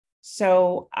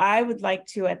So I would like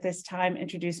to, at this time,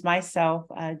 introduce myself,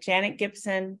 Janet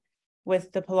Gibson,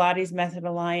 with the Pilates Method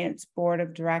Alliance Board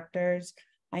of Directors.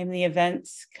 I'm the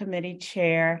Events Committee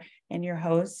Chair and your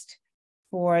host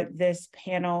for this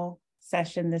panel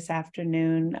session this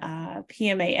afternoon.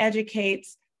 PMA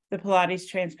Educates, the Pilates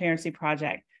Transparency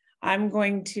Project. I'm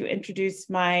going to introduce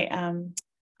my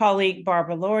colleague,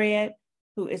 Barbara Laureate,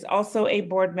 who is also a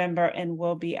board member and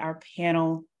will be our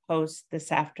panel host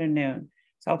this afternoon.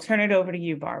 So I'll turn it over to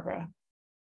you, Barbara.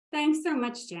 Thanks so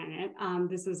much, Janet.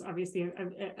 This is obviously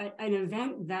an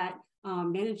event that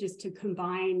manages to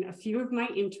combine a few of my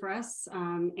interests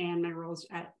and my roles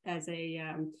as a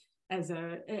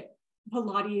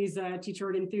Pilates teacher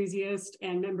and enthusiast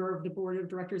and member of the board of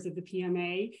directors of the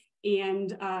PMA,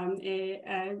 and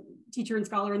a teacher and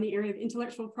scholar in the area of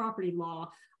intellectual property law.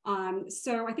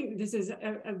 So I think this is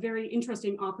a very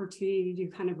interesting opportunity to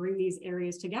kind of bring these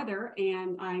areas together,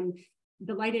 and I'm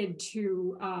delighted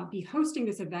to be hosting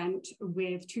this event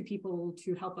with two people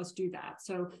to help us do that.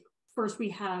 So first we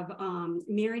have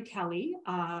Mary Kelly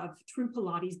of True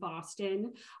Pilates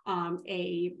Boston,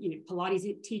 a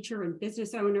Pilates teacher and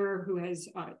business owner who has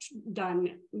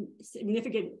done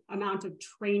significant amount of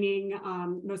training,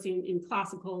 mostly in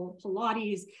classical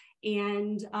Pilates,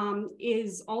 and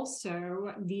is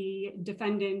also the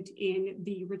defendant in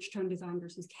the Rich Tone Design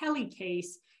versus Kelly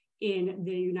case in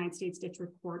the United States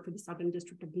District Court for the Southern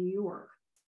District of New York,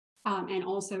 and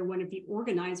also one of the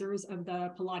organizers of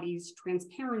the Pilates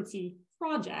Transparency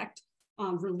Project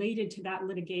related to that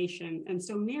litigation. And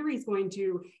so Mary's going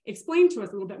to explain to us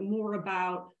a little bit more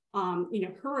about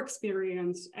her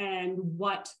experience and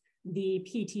what the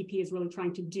PTP is really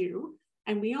trying to do.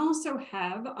 And we also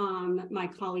have my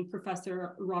colleague,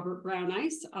 Professor Robert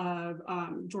Brownice of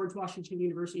George Washington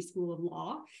University School of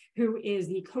Law, who is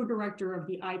the co-director of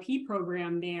the IP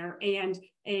program there and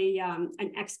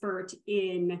an expert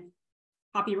in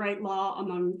copyright law,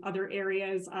 among other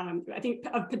areas. I think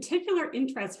of particular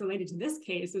interest related to this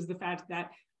case is the fact that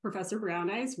Professor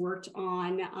Brownice worked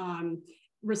on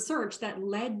research that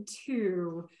led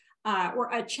to or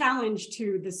a challenge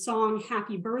to the song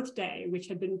Happy Birthday, which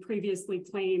had been previously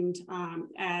claimed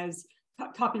as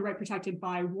copyright protected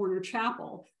by Warner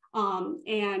Chappell.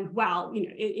 And while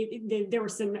there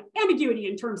was some ambiguity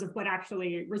in terms of what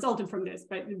actually resulted from this,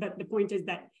 but the point is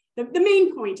that the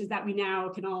main point is that we now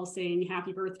can all sing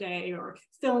Happy Birthday or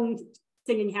film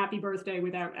singing Happy Birthday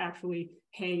without actually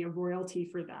paying a royalty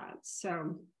for that.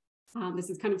 So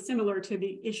this is kind of similar to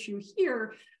the issue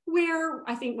here, where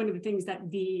I think one of the things that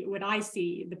what I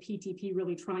see the PTP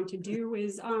really trying to do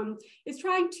is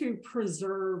trying to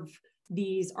preserve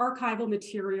these archival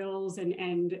materials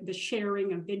and the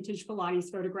sharing of vintage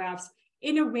Pilates photographs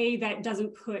in a way that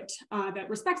doesn't put, that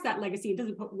respects that legacy and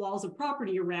doesn't put walls of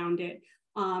property around it.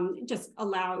 It just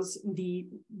allows the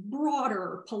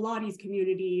broader Pilates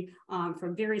community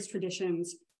from various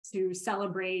traditions to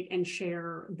celebrate and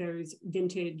share those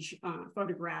vintage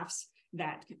photographs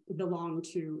that belong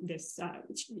to this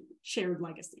shared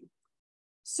legacy.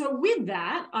 So with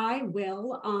that, I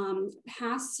will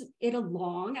pass it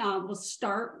along. We'll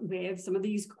start with some of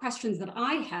these questions that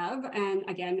I have. And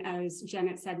again, as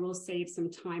Janet said, we'll save some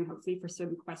time, hopefully, for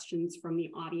some questions from the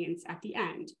audience at the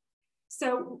end.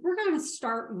 So we're going to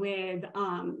start with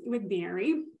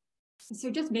Mary. So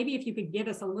just maybe if you could give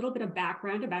us a little bit of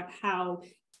background about how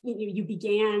you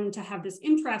began to have this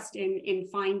interest in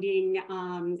finding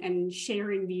and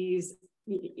sharing these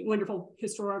wonderful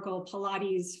historical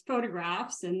Pilates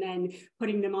photographs and then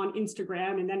putting them on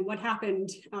Instagram, and then what happened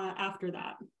after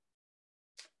that.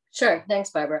 Sure,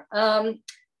 thanks, Barbara.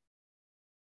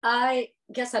 I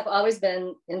guess I've always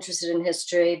been interested in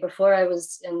history. Before I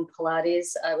was in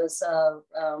Pilates, I was a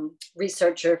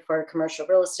researcher for commercial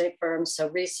real estate firms, so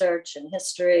research and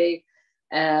history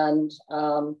and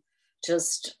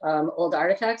just old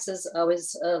artifacts is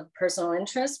always a personal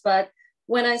interest. But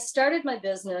when I started my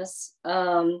business,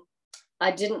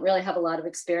 I didn't really have a lot of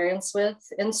experience with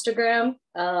Instagram.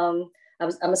 I'm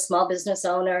a small business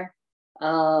owner.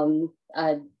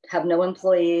 I have no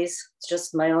employees. It's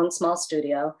just my own small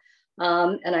studio.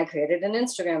 And I created an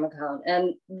Instagram account.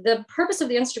 And the purpose of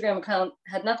the Instagram account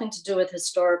had nothing to do with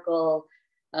historical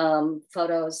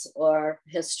photos or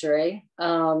history.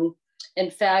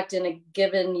 In fact, in a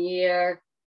given year,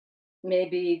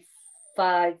 maybe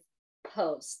 5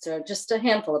 posts or just a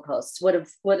handful of posts would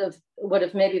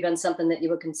have maybe been something that you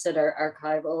would consider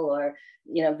archival or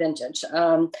vintage.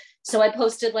 So I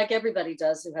posted like everybody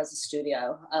does who has a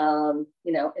studio,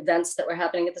 events that were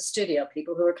happening at the studio,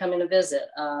 people who were coming to visit,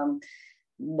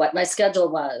 what my schedule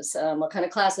was, what kind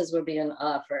of classes were being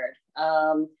offered.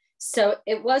 So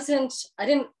it wasn't, I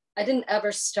didn't I didn't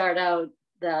ever start out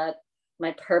that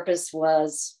my purpose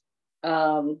was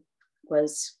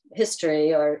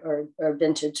history or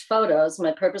vintage photos.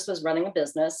 My purpose was running a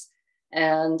business.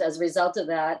 And as a result of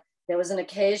that, there was an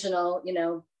occasional,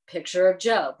 picture of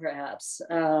Joe, perhaps.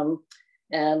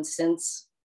 And since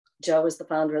Joe was the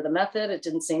founder of the method, it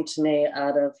didn't seem to me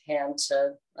out of hand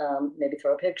to maybe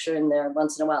throw a picture in there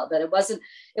once in a while. But it was a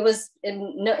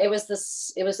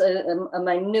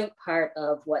minute part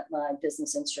of what my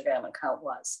business Instagram account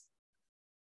was.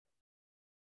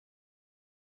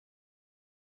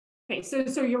 Okay,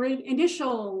 so your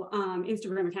initial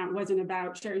Instagram account wasn't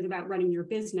about sharing, it was about running your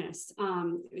business.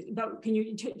 But can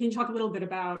you talk a little bit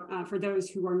about, for those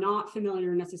who are not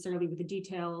familiar necessarily with the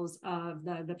details of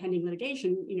the pending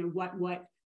litigation, what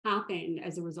happened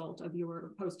as a result of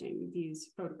your posting these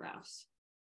photographs?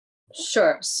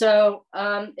 Sure. So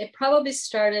it probably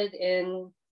started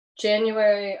in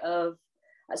January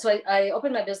I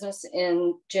opened my business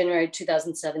in January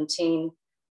 2017.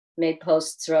 Made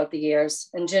posts throughout the years.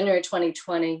 In January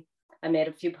 2020, I made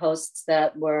a few posts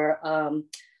that were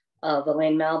of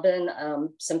Elaine Malbin.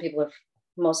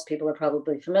 Most people are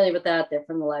probably familiar with that. They're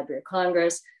from the Library of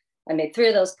Congress. I made 3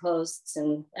 of those posts,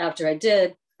 and after I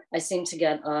did, I seemed to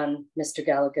get on Mr.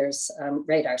 Gallagher's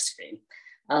radar screen.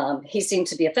 He seemed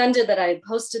to be offended that I had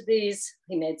posted these.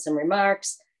 He made some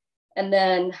remarks. And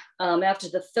then after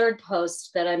the 3rd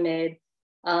post that I made,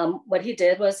 what he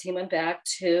did was he went back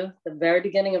to the very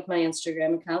beginning of my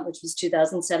Instagram account, which was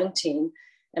 2017.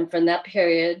 And from that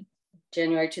period,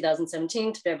 January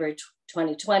 2017 to February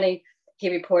 2020, he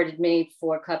reported me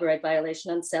for copyright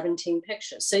violation on 17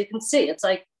 pictures. So you can see,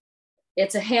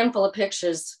 it's a handful of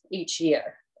pictures each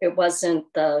year. It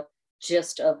wasn't the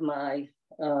gist of my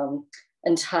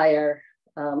entire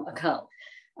account.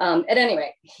 At any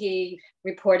rate, he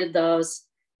reported those.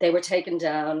 They were taken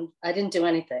down. I didn't do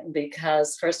anything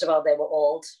because, first of all, they were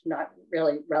old, not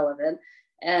really relevant.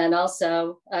 And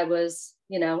also I was,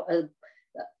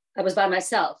 I was by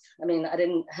myself. I mean, I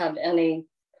didn't have any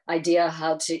idea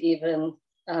how to even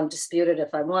dispute it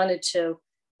if I wanted to.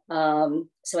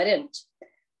 So I didn't.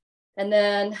 And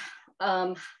then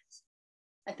I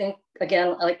think,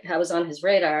 again, like I was on his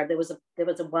radar. There was a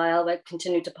while I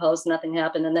continued to post, nothing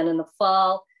happened. And then in the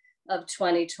fall of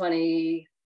 2020,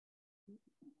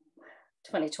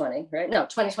 right? No,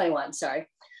 2021, sorry.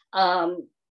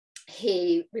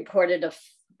 He reported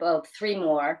about 3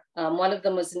 more. One of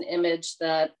them was an image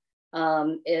that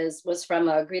was from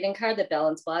a greeting card that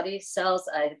Balanced Body sells.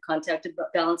 I had contacted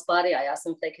Balanced Body. I asked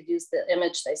them if they could use the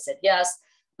image. They said yes.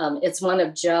 It's one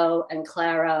of Joe and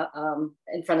Clara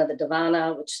in front of the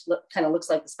Divana, which kind of looks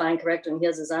like the spine corrector, and he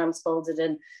has his arms folded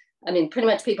in. I mean, pretty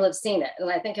much people have seen it. And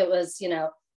I think it was,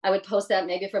 I would post that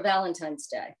maybe for Valentine's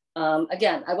Day.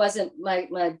 Again, I wasn't,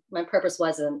 my purpose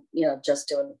wasn't, just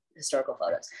doing historical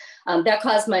photos. That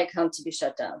caused my account to be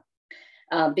shut down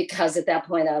because at that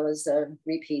point I was a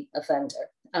repeat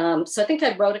offender. So I think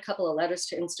I wrote a couple of letters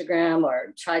to Instagram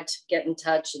or tried to get in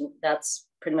touch, and that's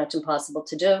pretty much impossible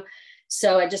to do.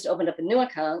 So I just opened up a new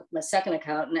account, my second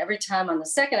account. And every time on the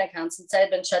second account, since I had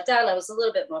been shut down, I was a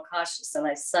little bit more cautious, and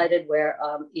I cited where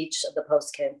each of the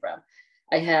posts came from.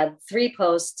 I had 3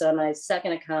 posts on my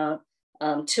second account.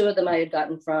 2 of them I had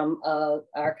gotten from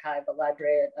archive, a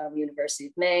library at University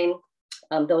of Maine.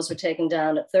 Those were taken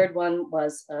down. A 3rd one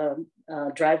was a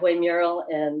driveway mural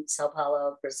in Sao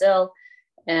Paulo, Brazil.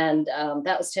 And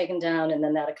that was taken down, and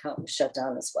then that account was shut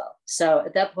down as well. So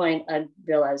at that point, I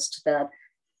realized that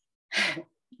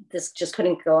this just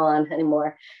couldn't go on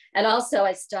anymore. And also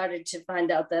I started to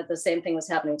find out that the same thing was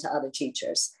happening to other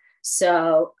teachers.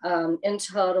 So in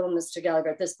total, Mr.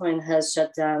 Gallagher at this point has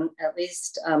shut down at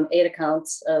least 8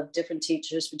 accounts of different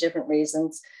teachers for different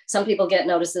reasons. Some people get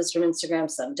notices from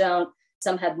Instagram, some don't.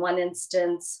 Some had 1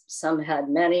 instance, some had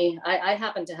many. I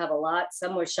happen to have a lot.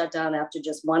 Some were shut down after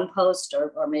just 1 post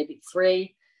or maybe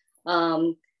 3.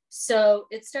 So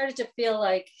it started to feel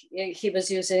like he was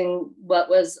using what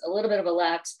was a little bit of a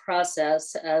lax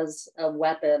process as a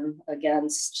weapon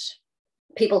against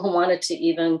people who wanted to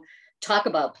even talk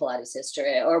about Pilates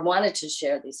history or wanted to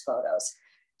share these photos.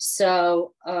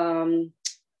 So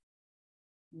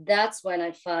that's when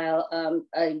I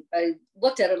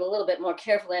looked at it a little bit more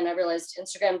carefully, and I realized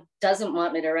Instagram doesn't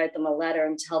want me to write them a letter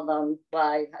and tell them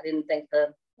why I didn't think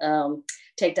the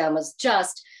takedown was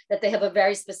just, that they have a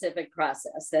very specific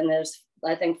process. And there's,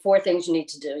 I think, 4 things you need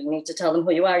to do. You need to tell them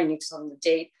who you are. You need to tell them the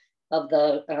date of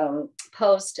the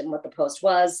post and what the post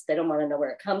was. They don't want to know where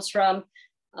it comes from.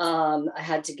 I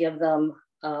had to give them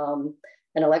an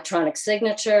electronic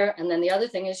signature. And then the other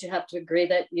thing is you have to agree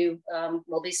that you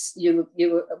agree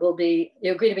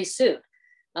to be sued.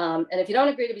 And if you don't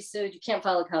agree to be sued, you can't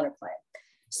file a counterclaim.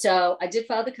 So I did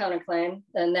file the counterclaim,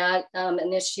 and that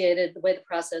initiated the way the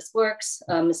process works.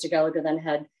 Mr. Gallagher then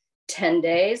had 10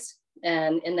 days.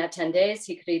 And in that 10 days,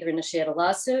 he could either initiate a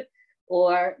lawsuit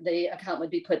or the account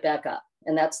would be put back up.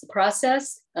 And that's the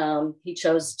process. He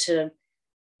chose to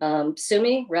sue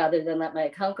me rather than let my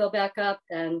account go back up.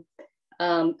 And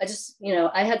I just,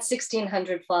 I had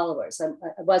 1,600 followers.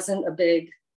 I wasn't a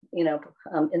big,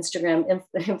 Instagram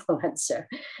influencer.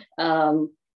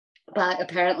 But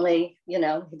apparently,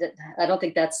 I don't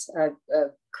think that's a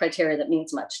criteria that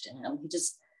means much to him.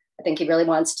 I think he really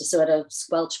wants to sort of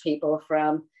squelch people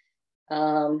from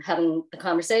having the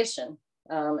conversation.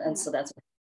 And so that's.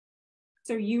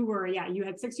 So you had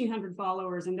 1,600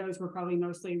 followers, and those were probably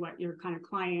mostly what your kind of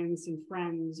clients and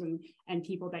friends and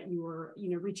people that you were,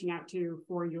 reaching out to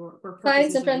for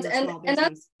clients and friends and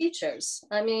that's teachers.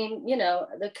 I mean,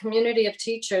 the community of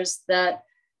teachers that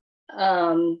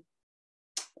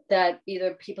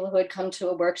either people who had come to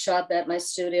a workshop at my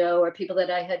studio or people that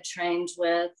I had trained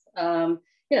with, I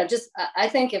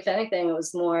think if anything, it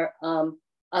was more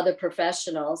other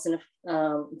professionals and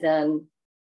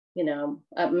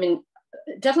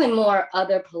definitely more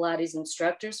other Pilates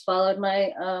instructors followed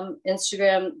my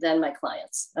Instagram than my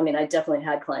clients. I mean, I definitely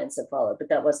had clients that followed, but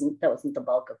that wasn't the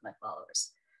bulk of my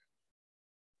followers.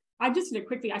 I just did it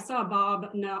quickly. I saw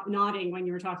Bob nodding when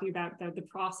you were talking about the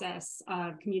process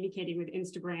of communicating with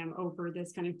Instagram over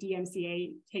this kind of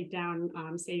DMCA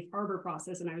takedown safe harbor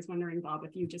process. And I was wondering, Bob,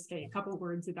 if you just say a couple of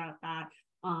words about that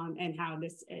and how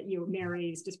this,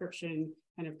 Mary's description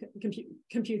kind of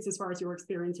computes as far as your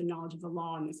experience and knowledge of the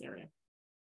law in this area.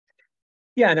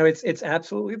 Yeah, no, it's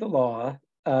absolutely the law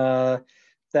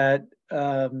that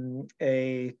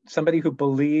somebody who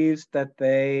believes that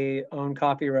they own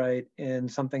copyright in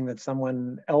something that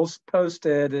someone else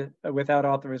posted without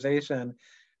authorization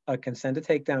can send a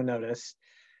takedown notice.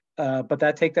 But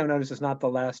that takedown notice is not the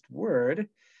last word.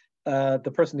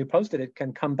 The person who posted it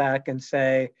can come back and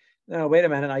say, no, wait a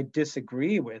minute, I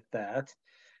disagree with that.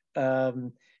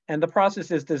 And the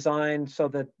process is designed so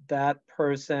that that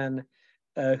person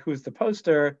who's the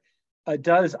poster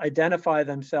does identify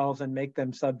themselves and make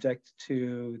them subject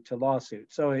to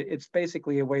lawsuit. So it's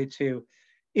basically a way to,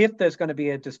 if there's going to be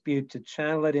a dispute, to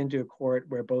channel it into a court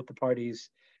where both the parties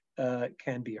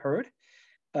can be heard.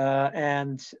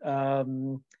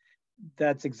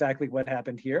 That's exactly what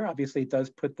happened here. Obviously, it does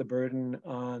put the burden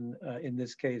on, in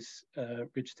this case,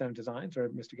 Ridgestone Designs or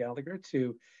Mr. Gallagher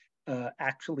to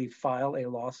actually file a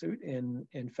lawsuit in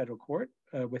federal court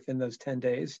within those 10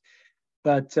 days.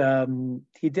 But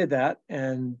he did that,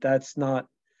 and that's not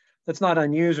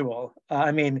unusual.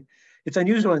 I mean, it's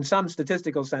unusual in some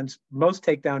statistical sense. Most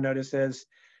takedown notices,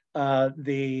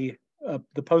 the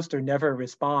poster never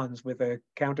responds with a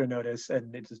counter notice,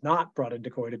 and it is not brought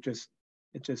into court. It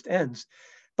just ends.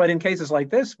 But in cases like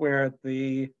this, where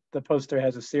the poster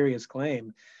has a serious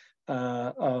claim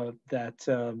that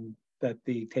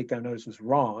the takedown notice was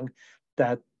wrong,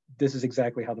 that this is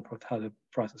exactly how the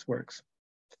process works.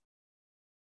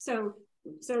 So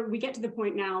we get to the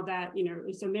point now that,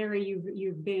 so Mary,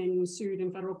 you've been sued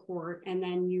in federal court, and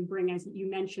then you bring, as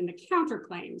you mentioned, the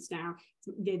counterclaims. Now,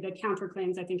 the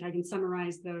counterclaims, I think I can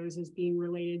summarize those as being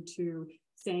related to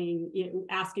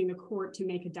asking the court to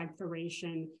make a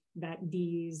declaration that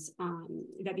these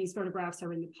photographs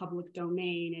are in the public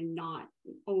domain and not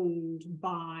owned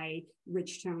by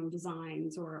Ridgestone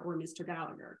Designs or Mr.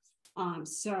 Gallagher.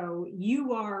 So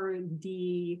you are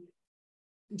the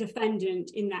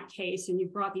defendant in that case, and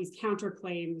you've brought these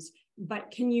counterclaims, but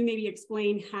can you maybe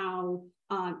explain how,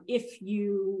 if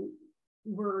you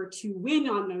were to win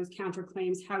on those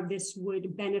counterclaims, how this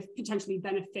would potentially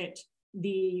benefit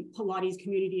the Pilates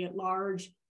community at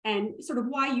large, and sort of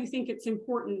why you think it's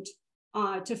important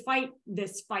to fight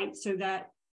this fight so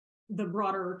that the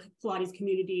broader Pilates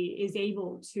community is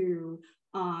able to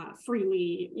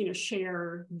freely,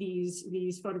 share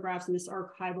these photographs and this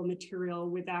archival material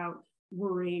without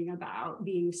worrying about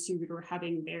being sued or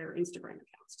having their Instagram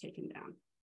accounts taken down?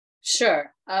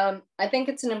 Sure. I think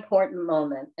it's an important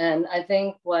moment. And I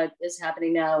think what is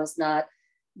happening now is not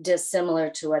dissimilar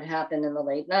to what happened in the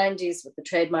late 90s with the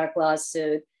trademark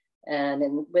lawsuit.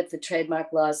 And with the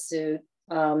trademark lawsuit,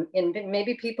 and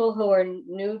maybe people who are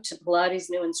new to Pilates,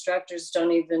 new instructors,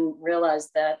 don't even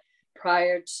realize that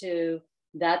prior to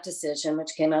that decision,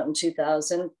 which came out in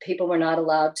 2000, people were not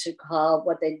allowed to call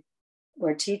what they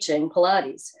were teaching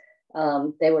Pilates.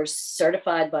 They were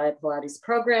certified by a Pilates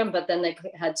program, but then they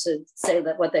had to say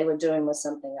that what they were doing was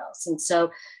something else. And so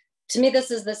to me,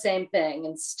 this is the same thing.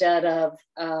 Instead of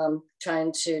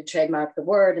trying to trademark the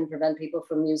word and prevent people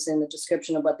from using the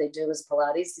description of what they do as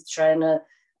Pilates, it's trying to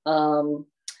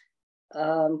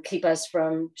keep us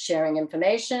from sharing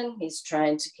information. He's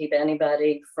trying to keep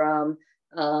anybody from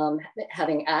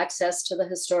having access to the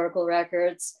historical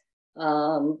records.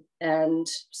 And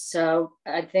so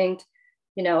I think,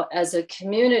 you know, as a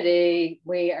community,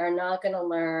 we are not going to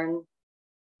learn,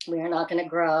 we are not going to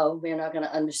grow, we are not going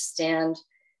to understand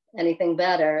anything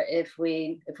better if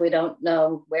we don't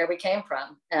know where we came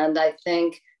from. And I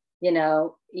think, you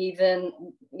know, even,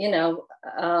 you know,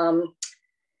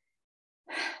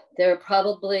 there are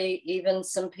probably even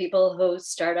some people who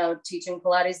start out teaching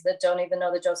Pilates that don't even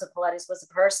know that Joseph Pilates was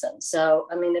a person. So,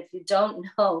 I mean, if you don't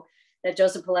know that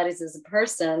Joseph Pilates is a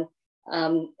person,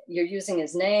 you're using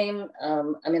his name.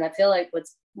 I mean, I feel like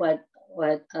what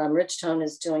Richtone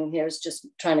is doing here is just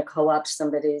trying to co-opt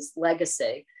somebody's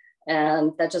legacy.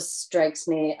 And that just strikes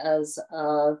me as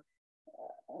a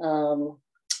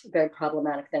very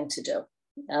problematic thing to do.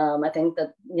 I think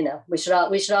that, you know, we should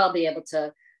all be able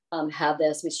to have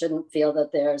this. We shouldn't feel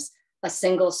that there's a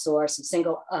single source, a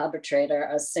single arbitrator,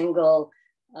 a single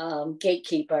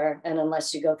gatekeeper, and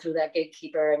unless you go through that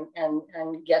gatekeeper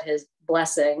and get his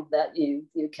blessing, that you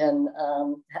can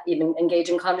even engage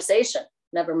in conversation.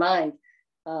 Never mind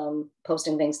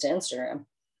posting things to Instagram.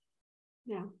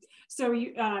 Yeah. So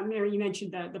you, Mary, you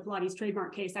mentioned the Pilates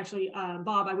trademark case. Actually,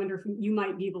 Bob, I wonder if you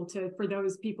might be able to, for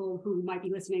those people who might be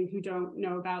listening who don't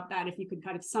know about that, if you could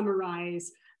kind of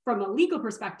summarize from a legal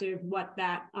perspective what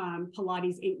that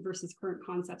Pilates Inc. versus Current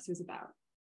Concepts is about.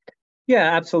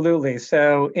 Yeah, absolutely.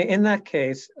 So in that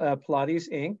case,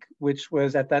 Pilates Inc., which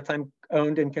was at that time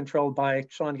owned and controlled by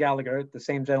Sean Gallagher, the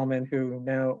same gentleman who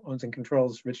now owns and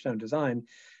controls Richtone Design,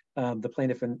 the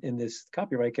plaintiff in this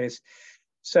copyright case.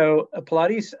 So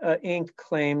Pilates Inc.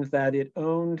 claimed that it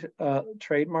owned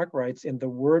trademark rights in the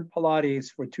word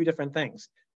Pilates for two different things: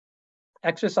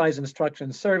 exercise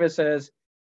instruction services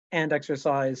and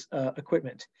exercise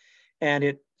equipment. And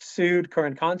it sued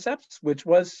Current Concepts, which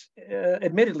was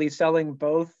admittedly selling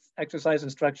both exercise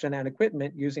instruction and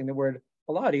equipment using the word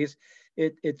Pilates.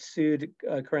 It sued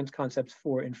Current Concepts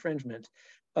for infringement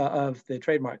of the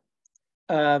trademark.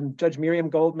 Judge Miriam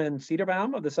Goldman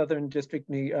Cederbaum of the Southern District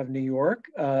of New York,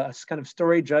 a kind of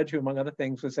storied judge who, among other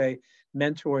things, was a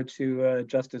mentor to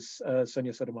Justice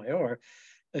Sonia Sotomayor,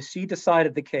 she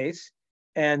decided the case,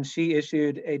 and she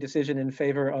issued a decision in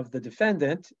favor of the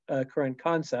defendant, Current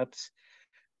Concepts.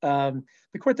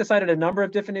 The court decided a number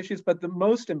of different issues, but the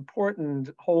most important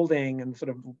holding and sort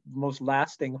of most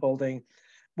lasting holding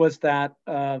was that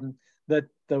the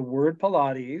word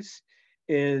Pilates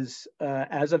is,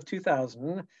 as of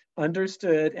 2000,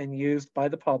 understood and used by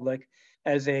the public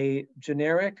as a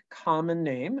generic common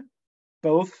name,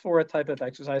 both for a type of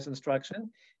exercise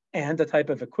instruction and a type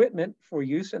of equipment for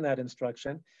use in that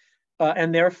instruction.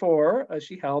 And therefore,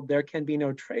 she held, there can be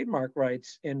no trademark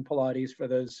rights in Pilates for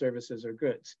those services or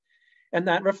goods. And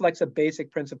that reflects a basic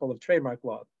principle of trademark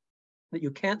law, that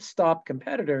you can't stop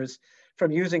competitors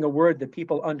from using a word that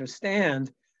people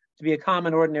understand to be a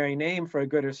common ordinary name for a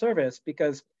good or service,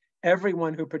 because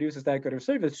everyone who produces that good or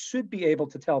service should be able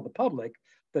to tell the public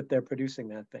that they're producing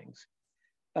that things.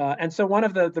 And so one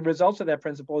of the results of that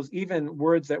principle is even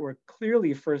words that were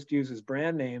clearly first used as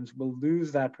brand names will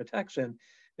lose that protection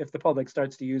if the public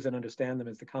starts to use and understand them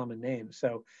as the common name.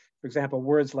 So, for example,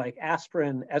 words like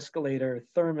aspirin, escalator,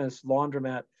 thermos,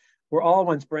 laundromat were all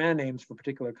once brand names for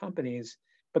particular companies,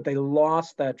 but they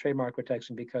lost that trademark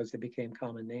protection because they became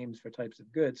common names for types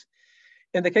of goods.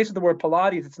 In the case of the word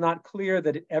Pilates, it's not clear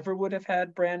that it ever would have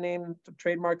had brand name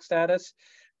trademark status.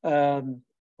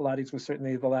 Pilates was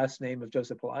certainly the last name of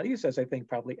Joseph Pilates, as I think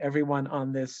probably everyone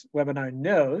on this webinar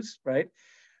knows, right?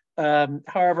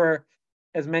 However,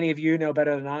 as many of you know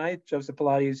better than I, Joseph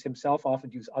Pilates himself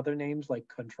often used other names like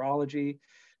Contrology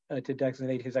to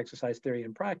designate his exercise theory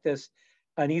and practice.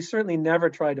 And he certainly never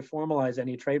tried to formalize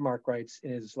any trademark rights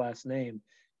in his last name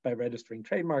by registering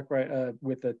trademark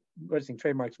registering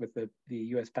trademarks with the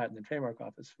U.S. Patent and Trademark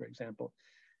Office, for example.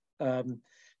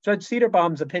 Judge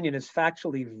Cederbaum's opinion is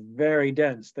factually very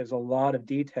dense. There's a lot of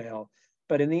detail,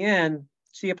 but in the end,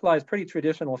 she applies pretty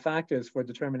traditional factors for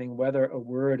determining whether a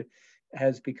word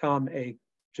has become a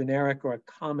generic or a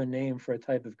common name for a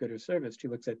type of good or service. She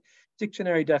looks at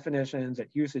dictionary definitions, at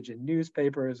usage in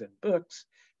newspapers and books,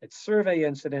 at survey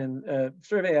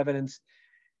evidence,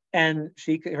 and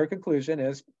her conclusion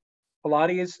is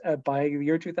Pilates by the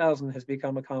year 2000 has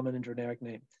become a common and generic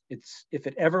name. If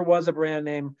it ever was a brand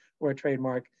name or a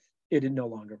trademark, it no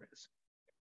longer is.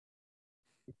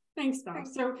 Thanks, Bob.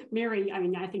 So, Mary, I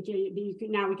mean, I think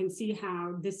now we can see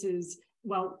how this is,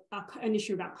 well, an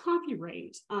issue about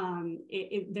copyright.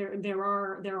 There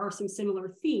are some similar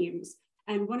themes.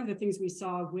 And one of the things we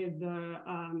saw with the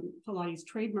Pilates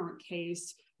trademark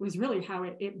case was really how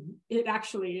it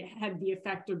actually had the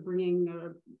effect of bringing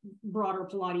the broader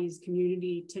Pilates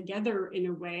community together in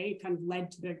a way, kind of led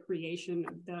to the creation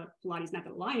of the Pilates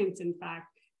Method Alliance, in fact.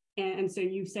 And so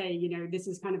you say, you know, this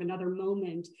is kind of another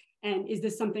moment. And is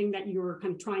this something that you're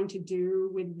kind of trying to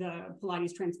do with the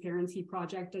Pilates Transparency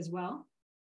Project as well?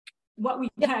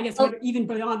 I guess, even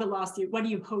beyond the lawsuit, what do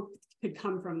you hope could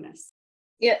come from this?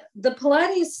 Yeah, the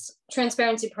Pilates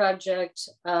Transparency Project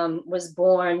was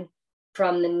born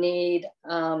from the need.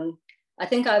 I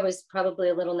think I was probably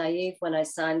a little naive when I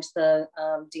signed the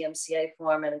DMCA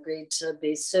form and agreed to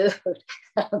be sued.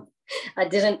 I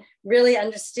didn't really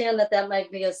understand that that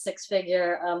might be a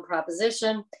six-figure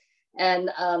proposition and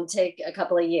take a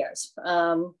couple of years.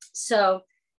 So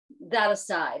that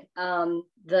aside,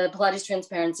 the Pilates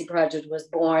Transparency Project was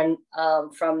born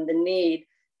from the need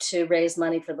to raise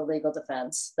money for the legal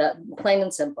defense, that plain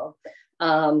and simple.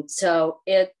 So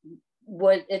it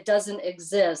doesn't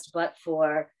exist but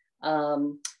for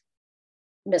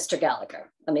Mr.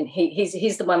 Gallagher. I mean,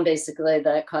 he's the one basically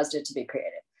that caused it to be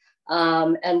created.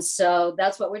 And so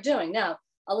that's what we're doing. Now,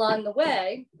 along the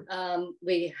way,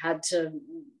 we had to,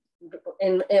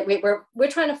 we're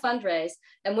trying to fundraise,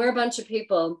 and we're a bunch of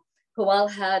people who all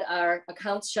had our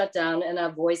accounts shut down and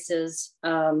our voices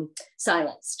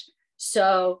silenced.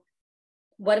 So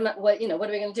what are we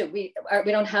going to do? We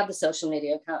don't have the social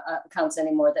media accounts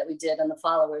anymore that we did and the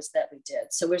followers that we did.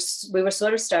 So we were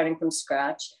sort of starting from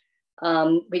scratch.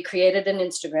 We created an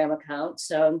Instagram account.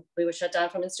 So we were shut down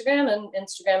from Instagram, and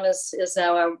Instagram is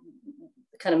now our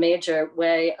kind of major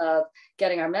way of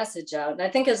getting our message out. And I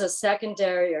think as a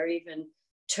secondary or even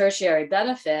tertiary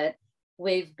benefit,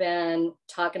 we've been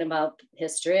talking about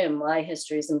history and why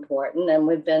history is important. And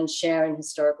we've been sharing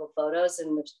historical photos,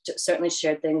 and we've certainly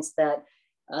shared things that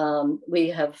we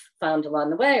have found along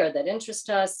the way or that interest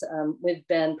us. We've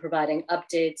been providing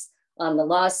updates on the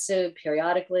lawsuit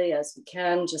periodically as we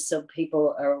can, just so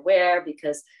people are aware,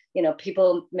 because, you know,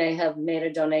 people may have made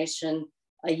a donation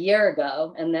a year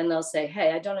ago, and then they'll say,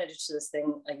 hey, I donated to this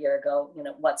thing a year ago, you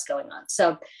know, what's going on?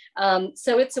 So,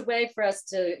 so it's a way for us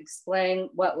to explain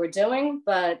what we're doing,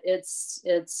 but it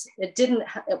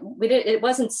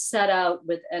wasn't set out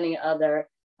with any other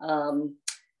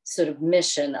sort of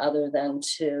mission other than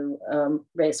to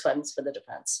raise funds for the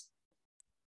defense.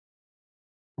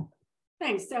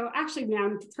 Thanks. So actually now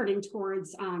I'm turning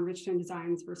towards Richstone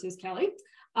Designs versus Kelly.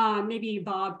 Maybe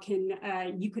Bob,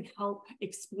 you could help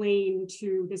explain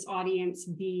to this audience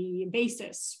the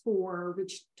basis for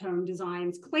Richstone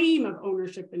Designs' claim of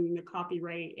ownership and the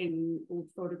copyright in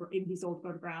these old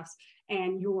photographs,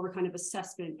 and your kind of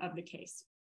assessment of the case.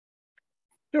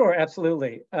 Sure,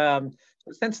 absolutely.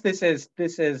 Since this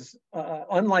is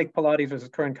unlike Pilates versus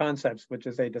Current Concepts, which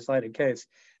is a decided case,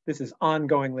 this is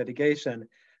ongoing litigation.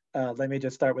 Let me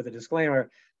just start with a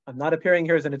disclaimer. I'm not appearing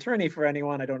here as an attorney for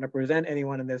anyone. I don't represent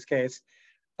anyone in this case,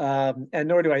 and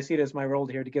nor do I see it as my role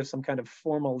here to give some kind of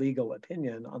formal legal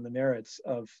opinion on the merits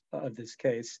of this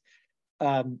case.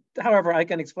 However, I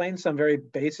can explain some very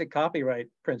basic copyright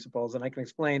principles, and I can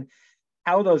explain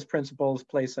how those principles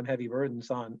place some heavy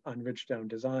burdens on Richstone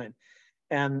Design.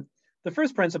 And the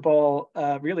first principle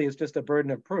really is just a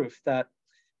burden of proof that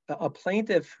a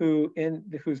plaintiff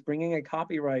who's bringing a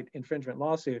copyright infringement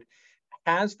lawsuit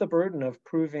has the burden of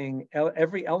proving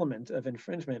every element of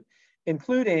infringement,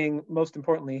 including, most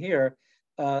importantly here,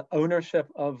 ownership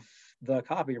of the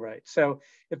copyright. So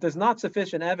if there's not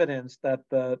sufficient evidence that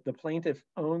the plaintiff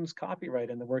owns copyright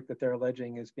in the work that they're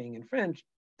alleging is being infringed,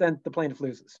 then the plaintiff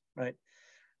loses, right?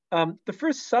 The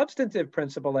first substantive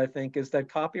principle, I think, is that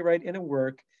copyright in a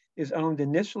work is owned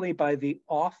initially by the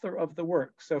author of the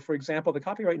work. So for example, the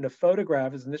copyright in a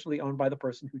photograph is initially owned by the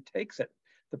person who takes it,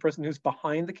 the person who's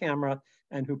behind the camera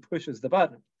and who pushes the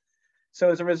button. So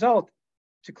as a result,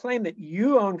 to claim that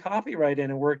you own copyright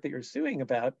in a work that you're suing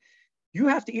about, you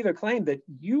have to either claim that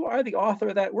you are the author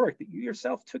of that work, that you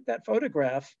yourself took that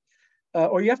photograph,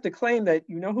 or you have to claim that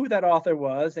you know who that author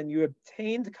was and you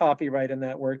obtained copyright in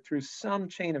that work through some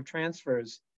chain of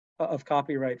transfers of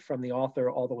copyright from the author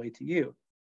all the way to you.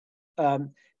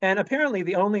 And apparently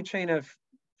the only chain of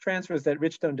transfers that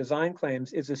Richstone Design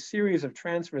claims is a series of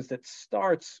transfers that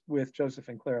starts with Joseph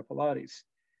and Clara Pilates.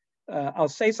 I'll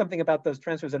say something about those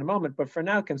transfers in a moment, but for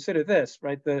now, consider this,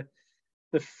 right? The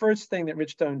first thing that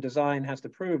Richstone Design has to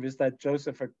prove is that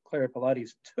Joseph or Clara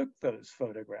Pilates took those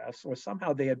photographs, or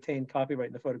somehow they obtained copyright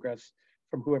in the photographs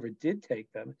from whoever did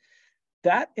take them.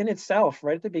 That in itself,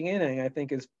 right at the beginning, I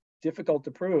think is difficult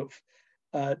to prove.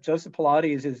 Joseph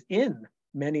Pilates is in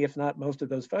many, if not most of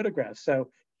those photographs, so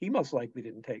he most likely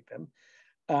didn't take them.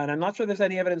 And I'm not sure there's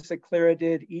any evidence that Clara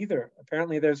did either.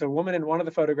 Apparently there's a woman in one of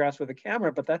the photographs with a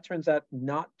camera, but that turns out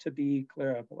not to be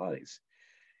Clara Pilates.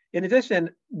 In addition,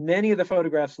 many of the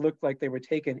photographs looked like they were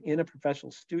taken in a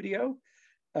professional studio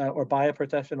or by a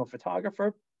professional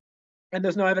photographer. And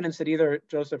there's no evidence that either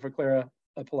Joseph or Clara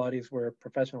Pilates were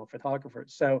professional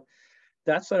photographers. So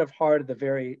that's sort of hard at the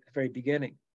very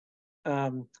beginning.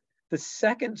 The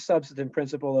second substantive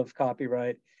principle of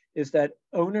copyright is that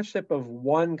ownership of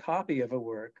one copy of a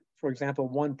work, for example,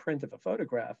 one print of a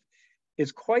photograph,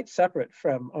 is quite separate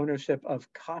from ownership of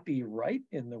copyright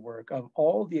in the work, of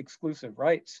all the exclusive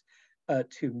rights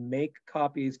to make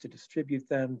copies, to distribute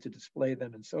them, to display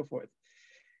them, and so forth.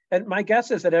 And my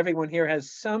guess is that everyone here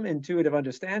has some intuitive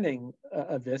understanding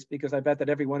of this, because I bet that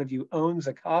every one of you owns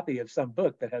a copy of some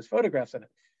book that has photographs in it.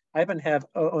 I happen to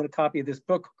own a copy of this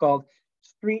book called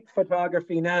Street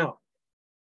Photography Now,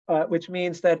 which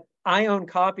means that I own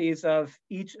copies of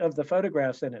each of the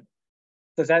photographs in it.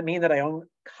 Does that mean that I own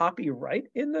copyright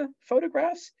in the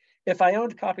photographs? If I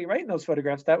owned copyright in those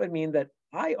photographs, that would mean that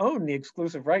I own the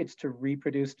exclusive rights to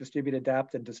reproduce, distribute,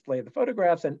 adapt, and display the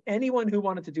photographs. And anyone who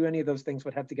wanted to do any of those things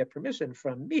would have to get permission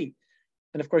from me.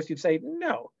 And of course, you'd say,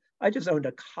 no, I just owned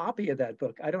a copy of that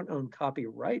book. I don't own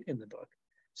copyright in the book.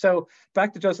 So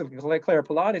back to Joseph and Clara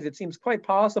Pilates, it seems quite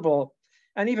possible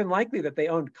and even likely that they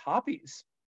owned copies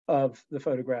of the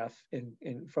photographs in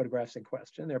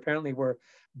question. There apparently were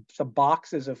some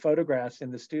boxes of photographs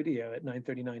in the studio at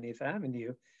 939 8th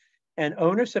Avenue. And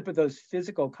ownership of those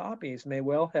physical copies may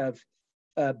well have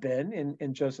been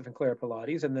in Joseph and Clara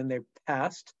Pilates, and then they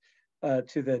passed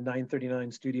to the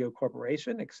 939 Studio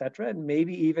Corporation, et cetera, and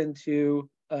maybe even to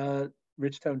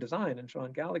Ridgestone Design and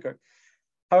Sean Gallagher.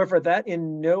 However, that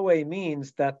in no way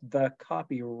means that the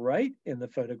copyright in the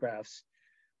photographs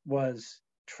was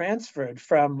transferred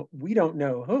from we don't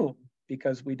know whom,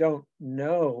 because we don't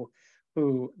know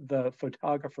who the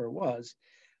photographer was.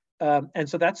 And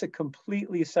so that's a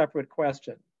completely separate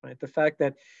question, right? The fact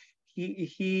that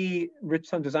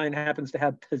Ridgestone Design happens to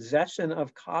have possession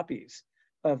of copies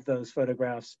of those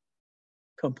photographs,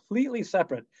 completely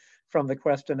separate from the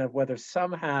question of whether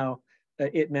somehow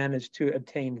it managed to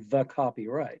obtain the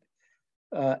copyright.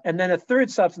 And then a third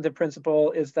substantive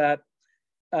principle is that,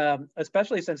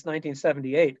 especially since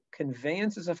 1978,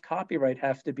 conveyances of copyright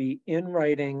have to be in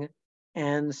writing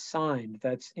and signed.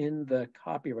 That's in the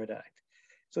Copyright Act.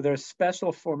 So there are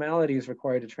special formalities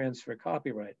required to transfer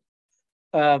copyright.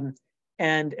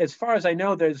 And as far as I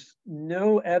know, there's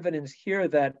no evidence here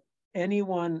that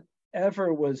anyone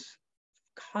ever was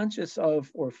conscious of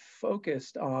or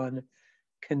focused on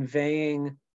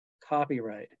conveying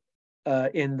copyright.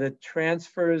 In the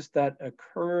transfers that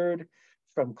occurred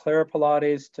from Clara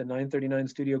Pilates to 939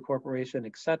 Studio Corporation,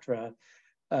 et cetera,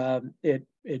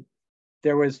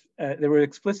 there were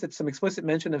some explicit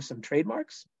mention of some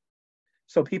trademarks.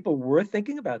 So people were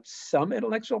thinking about some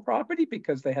intellectual property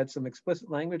because they had some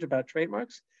explicit language about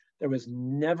trademarks. There was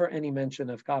never any mention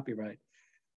of copyright.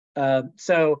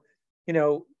 So, you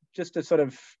know, just to sort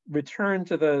of return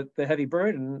to the heavy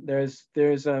burden, there's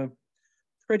a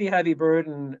pretty heavy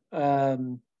burden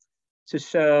to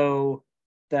show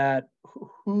that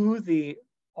who the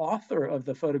author of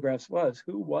the photographs was,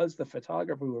 who was the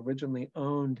photographer who originally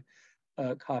owned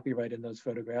copyright in those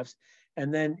photographs.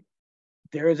 And then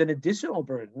there is an additional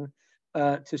burden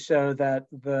to show that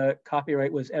the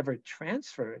copyright was ever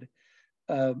transferred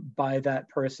by that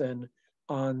person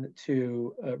on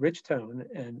to Ridgestone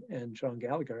and Sean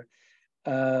Gallagher.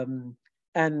 And,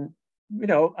 you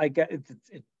know, I get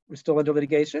we're still under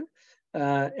litigation,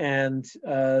 and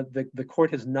the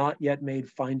court has not yet made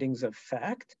findings of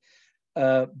fact,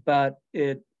 but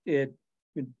it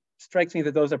strikes me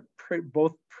that those are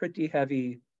both pretty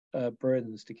heavy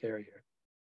burdens to carry here.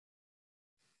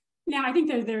 Now, I think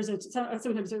that there's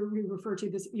sometimes we refer to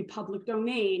this public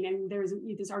domain, and there's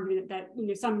this argument that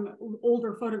some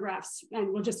older photographs,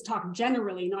 and we'll just talk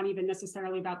generally, not even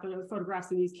necessarily about the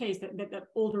photographs in these cases, that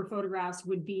older photographs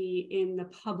would be in the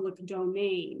public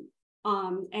domain.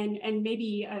 And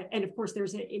maybe, and of course,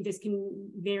 this can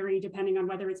vary depending on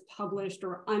whether it's published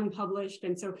or unpublished,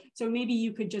 and so maybe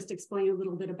you could just explain a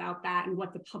little bit about that and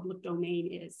what the public domain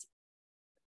is.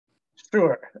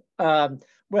 Sure.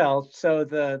 Well, so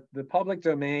the public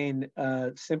domain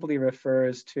simply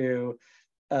refers to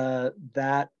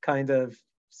that kind of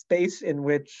space in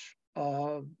which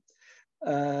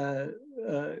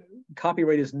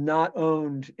copyright is not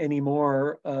owned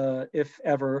anymore, if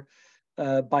ever,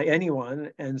 by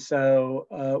anyone, and so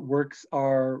works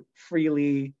are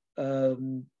freely,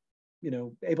 able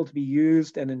to be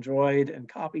used and enjoyed and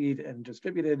copied and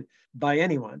distributed by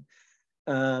anyone,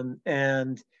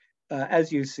 and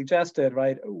as you suggested,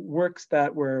 right, works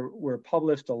that were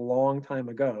published a long time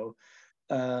ago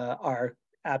are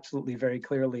absolutely very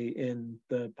clearly in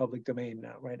the public domain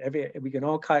now, right? We can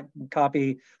all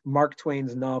copy Mark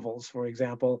Twain's novels, for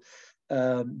example,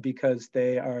 because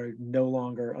they are no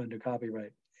longer under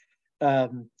copyright.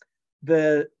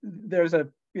 There's a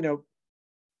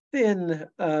thin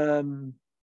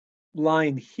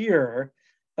line here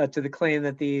to the claim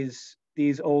that these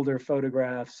older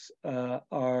photographs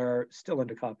are still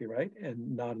under copyright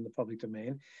and not in the public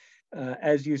domain.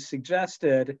 As you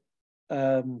suggested,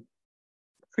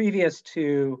 previous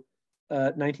to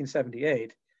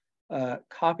 1978,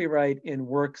 copyright in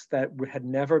works that had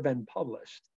never been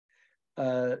published,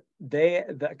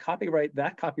 that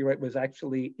copyright was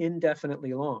actually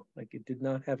indefinitely long, like it did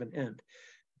not have an end.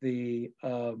 The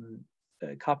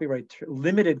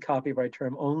limited copyright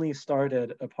term only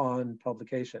started upon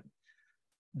publication.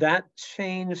 That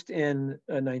changed in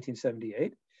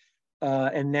 1978,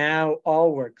 and now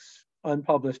all works,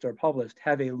 unpublished or published,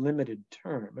 have a limited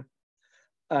term.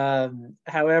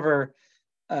 However,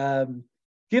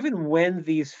 given when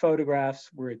these photographs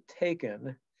were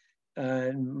taken,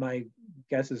 and my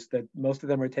guess is that most of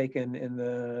them were taken in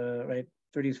the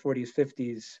 30s, 40s,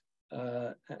 50s,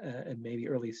 and maybe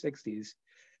early 60s.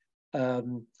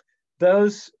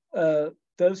 Those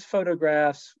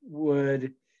photographs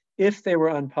would, if they were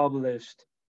unpublished,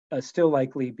 still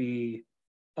likely be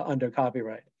under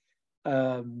copyright.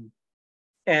 And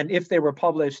if they were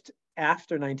published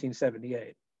after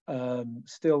 1978,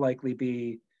 still likely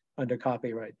be under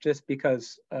copyright, just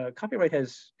because copyright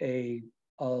has a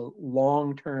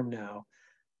long term now.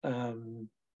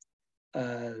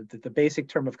 The basic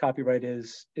term of copyright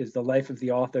is the life of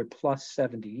the author plus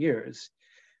 70 years.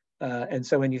 And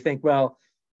so when you think, well,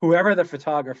 whoever the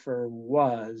photographer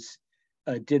was,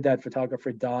 did that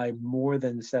photographer die more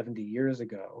than 70 years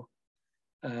ago?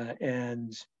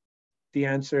 And the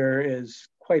answer is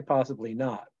quite possibly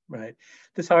not, right?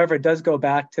 This, however, does go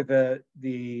back to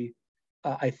the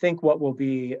I think what will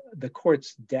be the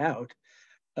court's doubt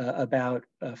about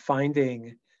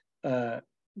finding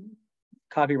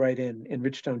copyright in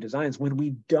Richstone Designs when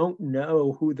we don't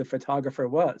know who the photographer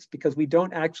was, because we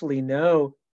don't actually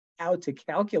know how to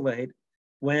calculate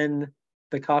when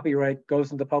the copyright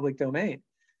goes into public domain.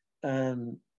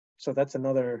 So that's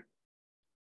another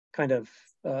kind of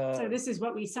so this is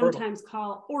what we sometimes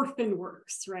call orphan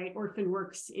works, right? Orphan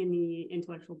works in the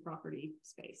intellectual property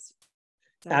space.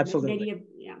 So absolutely.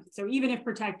 So even if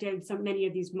protected, many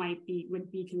of these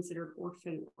would be considered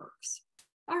orphan works.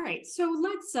 All right, so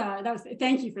let's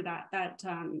thank you for that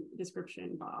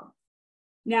description, Bob.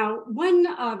 Now, one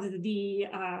of the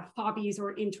hobbies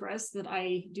or interests that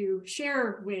I do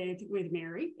share with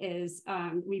Mary is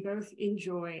we both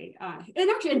enjoy,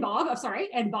 and Bob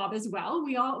as well.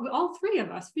 We all three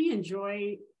of us, we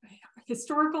enjoy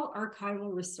historical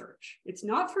archival research. It's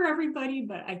not for everybody,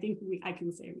 but I think I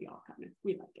can say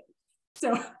we like it.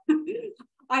 So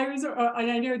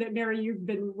and I know that Mary, you've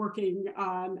been working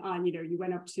on you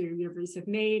went up to University of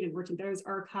Maine and worked in those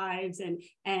archives, and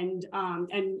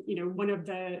one of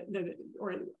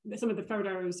some of the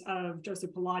photos of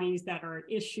Joseph Pilates that are at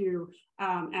issue,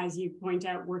 as you point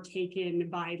out, were taken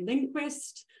by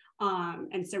Lindquist.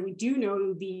 And so we do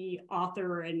know the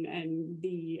author and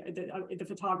the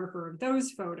photographer of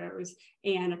those photos.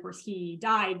 And of course, he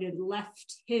died and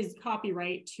left his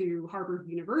copyright to Harvard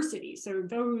University. So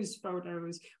those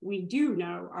photos we do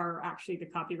know are actually, the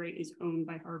copyright is owned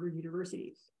by Harvard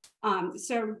University.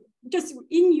 So just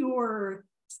in your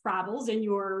travels and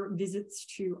your visits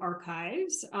to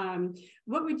archives,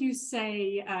 what would you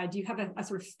say, do you have a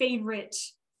sort of favorite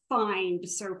find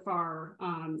so far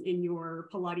in your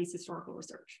Pilates historical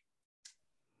research?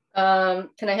 Can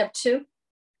I have two?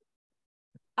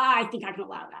 I think I can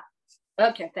allow that.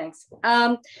 Okay, thanks.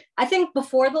 I think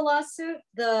before the lawsuit,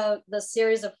 the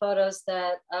series of photos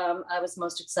that I was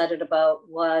most excited about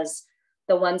was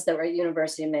the ones that were at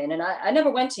University of Maine. And I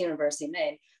never went to University of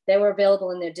Maine. They were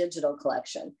available in their digital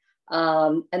collection.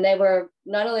 And they were,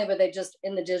 not only were they just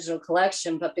in the digital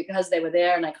collection, but because they were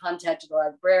there and I contacted the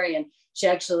librarian, she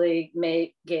actually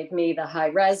gave me the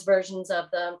high-res versions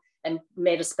of them and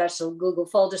made a special Google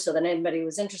folder so that anybody who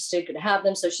was interested could have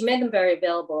them. So she made them very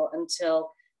available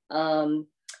until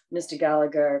Mr.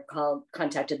 Gallagher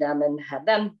contacted them and had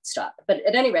them stop. But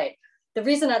at any rate, the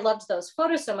reason I loved those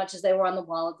photos so much is they were on the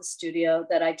wall of the studio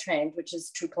that I trained, which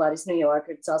is True Pilates, New York.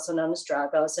 It's also known as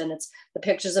Dragos. And it's the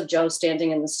pictures of Joe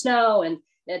standing in the snow and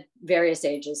at various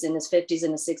ages, in his 50s,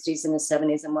 in his 60s, in his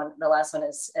 70s, and the last one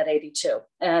is at 82.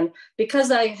 And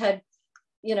because I had,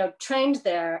 trained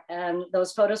there and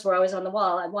those photos were always on the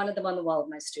wall, I wanted them on the wall of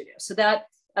my studio. So that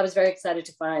I was very excited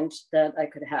to find that I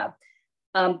could have.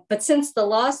 But since the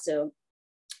lawsuit,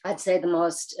 I'd say the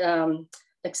most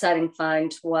exciting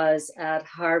find was at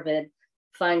Harvard,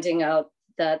 finding out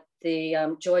that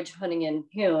the George Huntington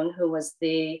Hune, who was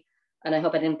the, and I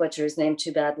hope I didn't butcher his name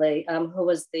too badly, who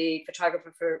was the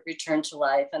photographer for Return to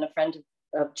Life and a friend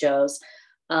of Joe's,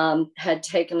 had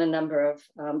taken a number of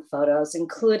photos,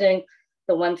 including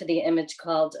the one for the image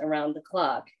called Around the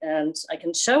Clock. And I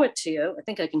can show it to you. I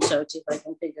think I can show it to you if I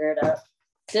can figure it out.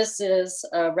 This is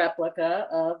a replica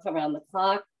of Around the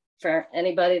Clock for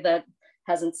anybody that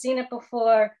hasn't seen it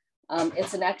before.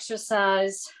 It's an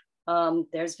exercise.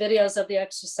 There's videos of the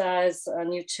exercise on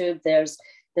YouTube. There's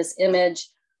this image.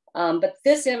 But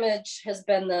this image has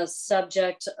been the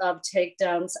subject of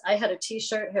takedowns. I had a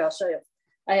t-shirt, here, I'll show you.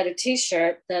 I had a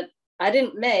t-shirt that I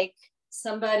didn't make.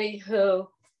 Somebody who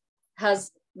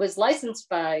was licensed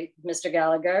by Mr.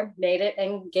 Gallagher made it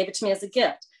and gave it to me as a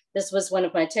gift. This was one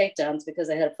of my takedowns because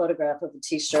I had a photograph of the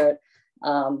t-shirt.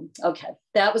 Okay,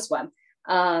 that was one.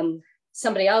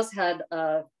 Somebody else had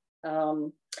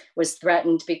was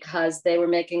threatened because they were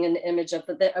making an image of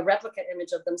a replica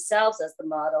image of themselves as the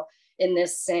model in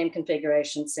this same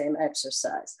configuration, same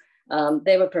exercise.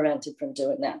 They were prevented from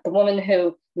doing that. The woman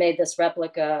who made this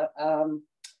replica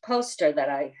poster that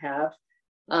I have,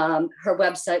 her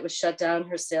website was shut down,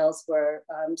 her sales were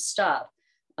stopped.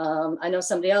 I know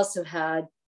somebody else who had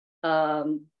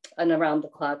an Around the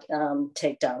Clock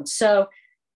takedown. So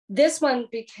this one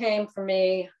became for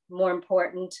me more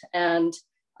important. And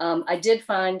I did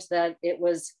find that it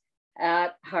was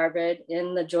at Harvard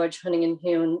in the George Huntington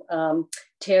Hune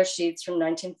tear sheets from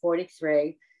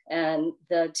 1943. And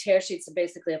the tear sheets are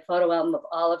basically a photo album of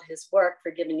all of his work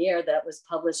for a given year that was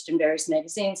published in various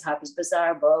magazines, Harper's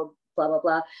Bazaar, Vogue, blah, blah,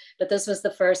 blah. But this was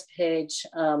the first page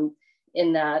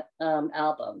in that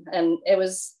album. And it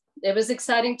was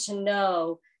exciting to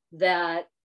know that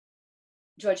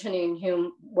George Huntington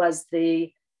Hune was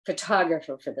the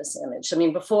photographer for this image. I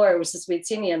mean, before it was just, we'd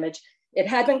seen the image. It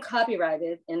had been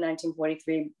copyrighted in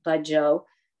 1943 by Joe,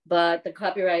 but the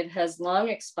copyright has long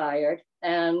expired.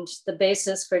 And the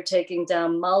basis for taking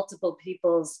down multiple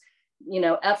people's,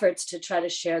 efforts to try to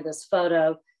share this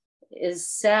photo is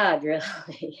sad, really.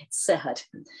 It's sad.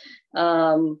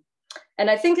 And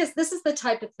I think this is the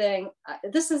type of thing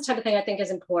I think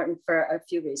is important for a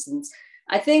few reasons.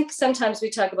 I think sometimes we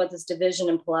talk about this division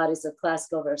in Pilates of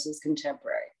classical versus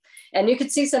contemporary. And you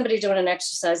could see somebody doing an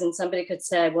exercise and somebody could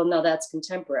say, well, no, that's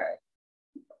contemporary.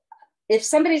 If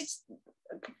somebody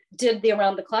did the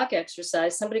Around the Clock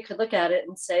exercise, somebody could look at it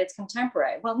and say it's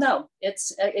contemporary. Well, no,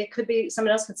 it could be,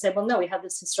 somebody else could say, well, no, we have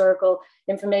this historical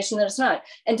information that it's not.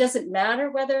 And does it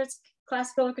matter whether it's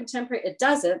classical or contemporary? It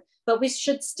doesn't, but we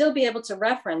should still be able to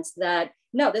reference that,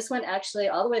 no, this went actually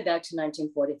all the way back to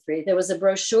 1943. There was a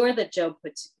brochure that Joe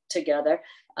put together.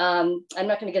 I'm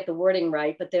not going to get the wording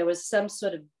right, but there was some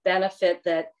sort of benefit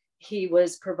that he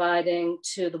was providing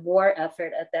to the war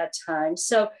effort at that time.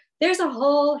 So there's a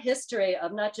whole history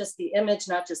of not just the image,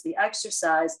 not just the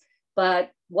exercise,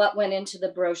 but what went into the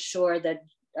brochure that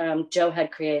Joe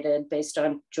had created based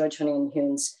on George Huntington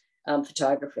Hune's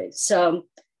photography. So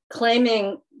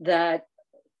claiming that,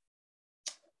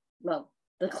 well,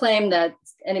 the claim that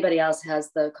anybody else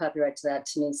has the copyright to that,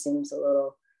 to me, seems a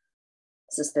little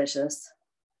suspicious.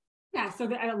 Yeah, so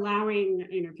that allowing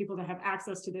people to have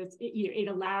access to this, it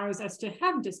allows us to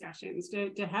have discussions,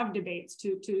 to have debates,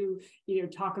 to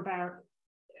talk about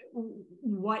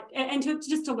what, and to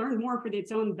just to learn more for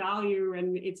its own value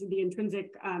and it's the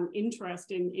intrinsic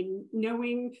interest in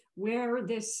knowing where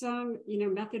this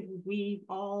method we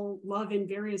all love in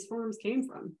various forms came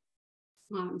from.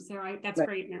 That's right.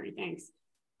 Great, Mary. Thanks.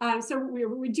 So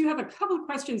we do have a couple of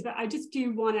questions, but I just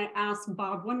do want to ask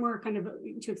Bob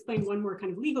to explain one more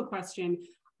kind of legal question,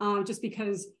 just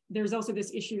because there's also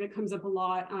this issue that comes up a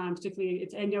lot, particularly,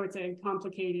 I know it's a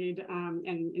complicated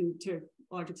and to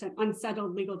a large extent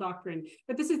unsettled legal doctrine,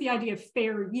 but this is the idea of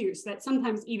fair use, that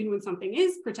sometimes even when something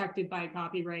is protected by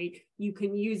copyright, you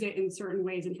can use it in certain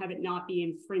ways and have it not be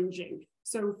infringing.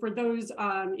 So for those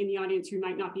in the audience who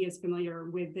might not be as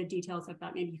familiar with the details of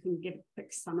that, maybe you can give a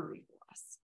quick summary for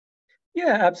us.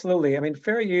 Yeah, absolutely. I mean,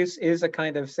 fair use is a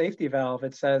kind of safety valve.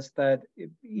 It says that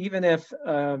even if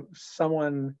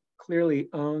someone clearly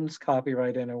owns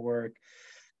copyright in a work,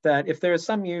 that if there are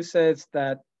some uses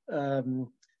that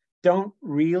don't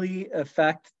really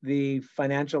affect the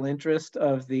financial interest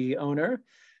of the owner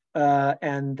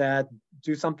and that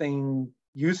do something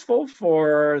useful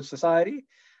for society,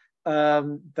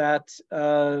 that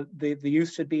the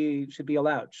use should be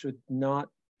allowed, should not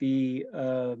be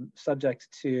subject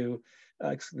to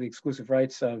the exclusive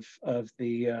rights of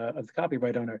the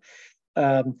copyright owner.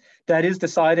 That is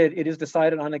decided. It is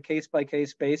decided on a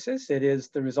case-by-case basis. It is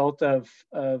the result of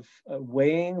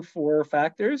weighing 4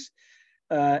 factors,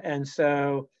 and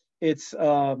so it's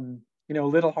a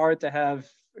little hard to have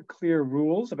clear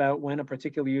rules about when a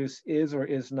particular use is or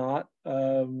is not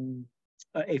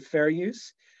a fair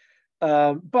use.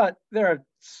 But there are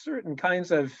certain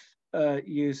kinds of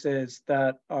uses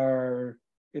that are,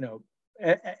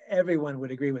 everyone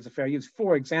would agree was a fair use.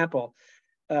 For example,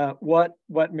 what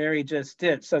Mary just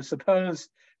did. So suppose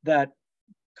that,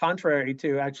 contrary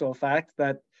to actual fact,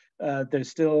 that there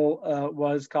still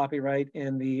was copyright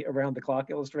in the around the clock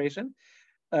illustration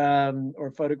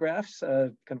or photographs,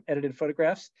 kind of edited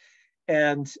photographs,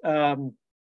 and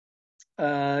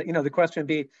the question would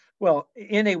be, well,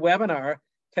 in a webinar,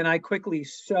 can I quickly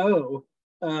show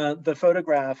the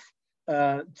photograph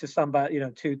to somebody,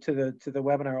 to the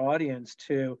webinar audience,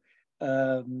 to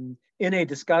in a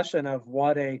discussion of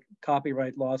what a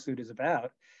copyright lawsuit is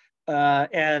about?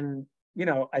 And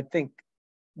I think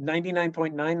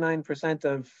 99.99%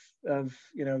 of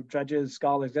judges,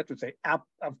 scholars, that would say,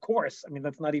 of course. I mean,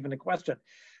 that's not even a question.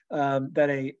 That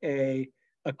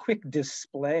a quick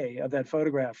display of that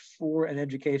photograph for an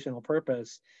educational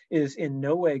purpose is in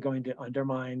no way going to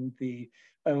undermine the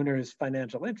owner's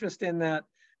financial interest in that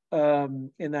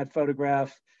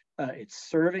photograph. It's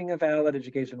serving a valid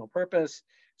educational purpose,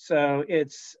 so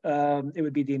it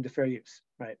would be deemed a fair use,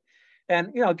 right?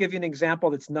 And I'll give you an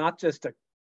example that's not just a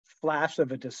flash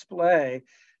of a display.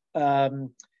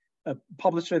 A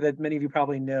publisher that many of you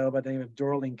probably know by the name of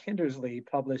Dorling Kindersley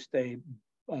published a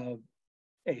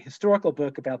historical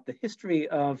book about the history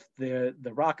of the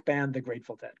rock band, the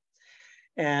Grateful Dead.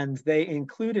 And they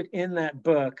included in that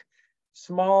book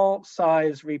small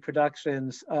size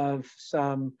reproductions of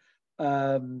some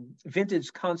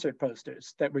vintage concert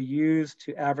posters that were used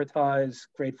to advertise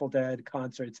Grateful Dead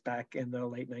concerts back in the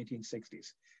late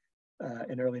 1960s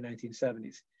and early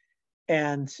 1970s.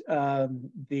 And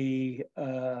the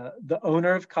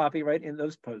owner of copyright in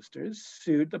those posters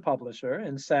sued the publisher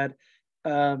and said,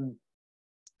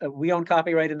 we own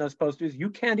copyright in those posters. You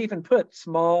can't even put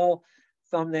small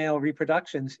thumbnail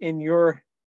reproductions in your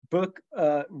book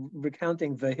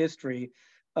recounting the history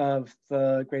of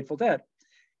the Grateful Dead.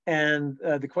 And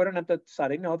the court ended up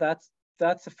deciding, no, that's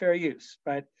a fair use,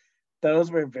 right?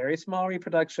 Those were very small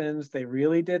reproductions. They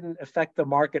really didn't affect the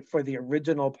market for the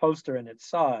original poster in its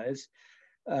size.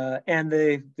 And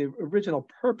the original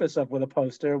purpose of the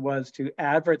poster was to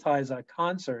advertise a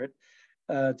concert,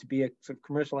 to be a sort of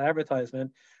commercial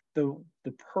advertisement. The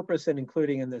purpose in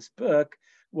including in this book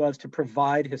was to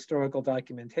provide historical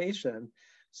documentation.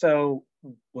 So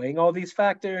weighing all these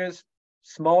factors,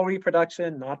 small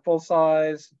reproduction, not full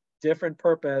size, different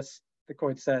purpose, the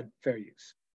court said fair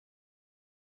use.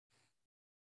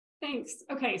 Thanks.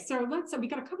 Okay, so we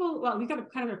got a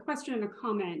kind of a question and a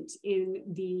comment in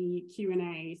the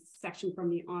Q&A section from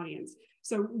the audience.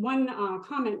 So one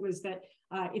comment was that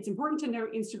it's important to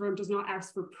note Instagram does not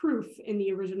ask for proof in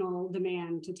the original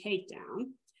demand to take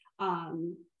down.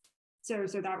 So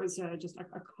that was just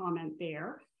a comment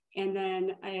there. And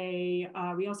then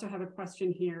we also have a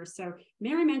question here. So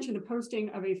Mary mentioned the posting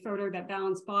of a photo that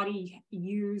Balanced Body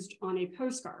used on a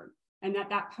postcard, and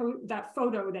that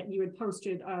photo that you had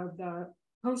posted of the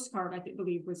postcard, I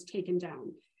believe, was taken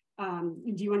down.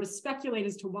 Do you want to speculate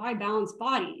as to why Balanced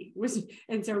Body was?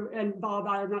 And Bob,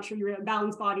 I'm not sure you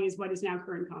Balanced Body is what is now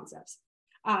Current Concepts.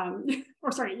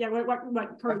 Or sorry, yeah,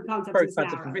 what Current Concepts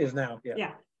is now.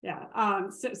 Yeah. Yeah.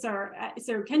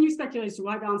 So can you speculate as to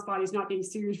why Balanced Body is not being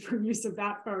sued for use of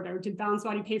that photo? Did Balanced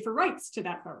Body pay for rights to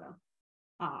that photo?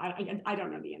 I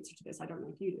don't know the answer to this. I don't know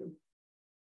if you do.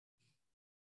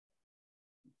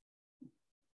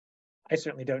 I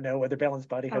certainly don't know whether Balanced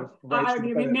Body has rights.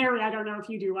 Mary, I don't know if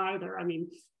you do either. I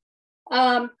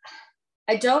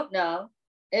don't know.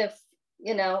 If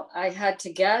I had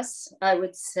to guess, I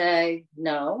would say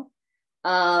no.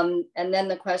 And then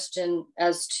the question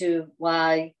as to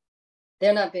why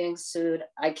they're not being sued,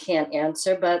 I can't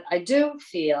answer, but I do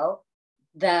feel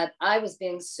that I was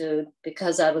being sued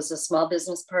because I was a small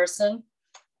business person.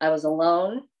 I was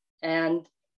alone, and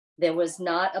there was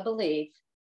not a belief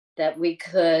that we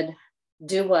could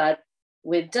do what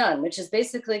we've done, which is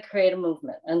basically create a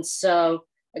movement. And so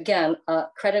again,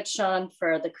 credit Sean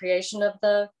for the creation of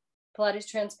the Pilates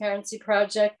Transparency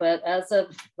Project, but as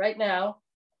of right now,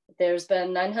 there's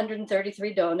been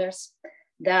 933 donors.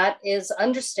 That is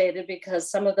understated because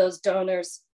some of those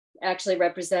donors actually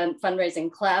represent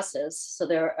fundraising classes. So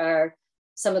there are,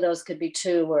 some of those could be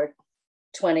 2 or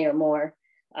 20 or more.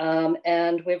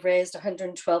 And we've raised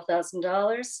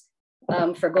 $112,000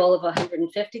 for a goal of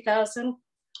 $150,000.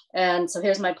 And so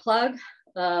here's my plug.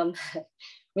 Um,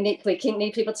 we need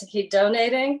people to keep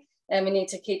donating, and we need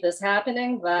to keep this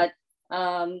happening. But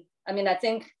I mean, I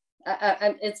think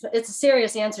it's a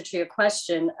serious answer to your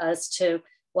question as to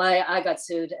why I got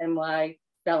sued and why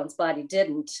Balanced Body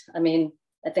didn't. I mean,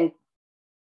 I think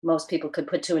most people could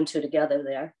put 2 and 2 together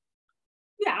there.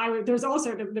 Yeah, there's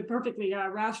also the perfectly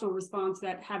rational response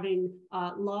that having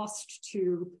lost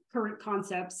to current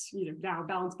concepts, now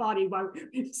Balanced Body, why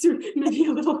maybe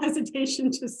a little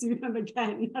hesitation to sue them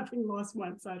again, having lost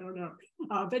once, I don't know.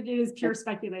 But it is pure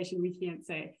speculation, we can't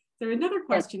say. So another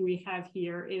question we have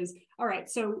here is, all right,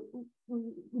 so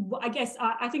I guess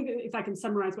I think if I can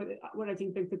summarize what I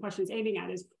think the question is aiming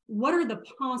at is, what are the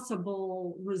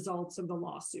possible results of the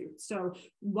lawsuit? So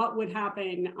what would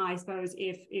happen, I suppose,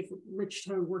 if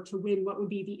Richtoe were to win? What would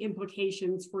be the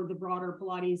implications for the broader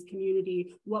Pilates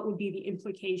community? What would be the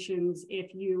implications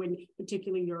if you, and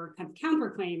particularly your kind of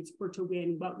counterclaims, were to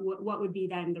win? What would be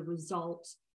then the result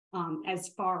as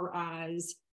far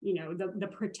as the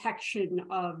protection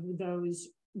of those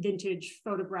vintage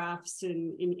photographs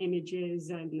and images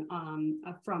and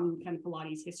from kind of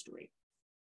Pilates history?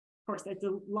 Of course, it's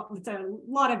a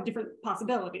lot of different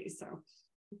possibilities. So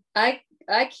I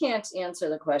can't answer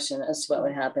the question as to what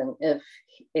would happen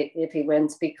if he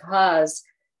wins, because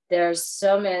there's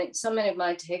so many of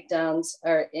my takedowns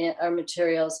are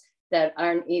materials that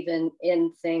aren't even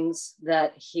in things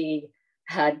that he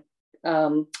had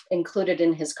included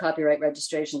in his copyright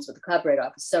registrations with the Copyright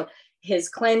Office. So his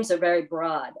claims are very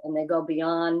broad, and they go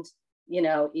beyond,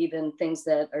 even things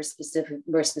that are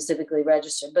were specifically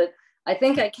registered. But I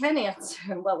think I can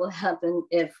answer what will happen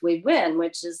if we win,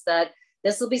 which is that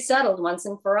this will be settled once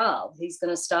and for all. He's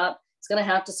going to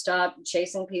have to stop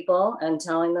chasing people and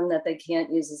telling them that they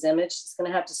can't use his image. He's going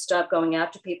to have to stop going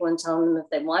after people and telling them if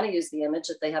they want to use the image,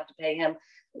 that they have to pay him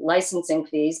licensing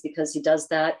fees, because he does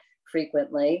that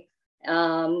frequently.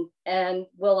 And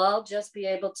we'll all just be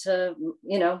able to,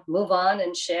 move on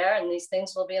and share, and these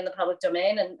things will be in the public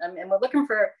domain. And we're looking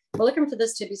for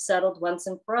this to be settled once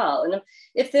and for all. And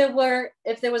if there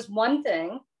was one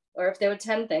thing, or if there were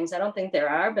 10 things, I don't think there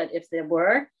are, but if there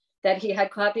were, that he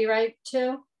had copyright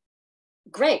to,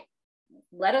 great.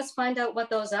 Let us find out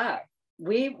what those are.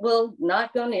 We will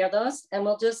not go near those, and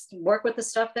we'll just work with the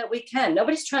stuff that we can.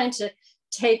 Nobody's trying to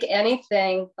take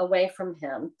anything away from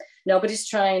him. Nobody's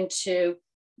trying to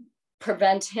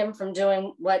prevent him from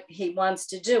doing what he wants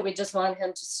to do. We just want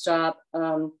him to stop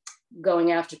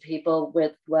going after people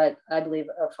with what I believe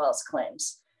are false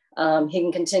claims. He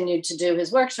can continue to do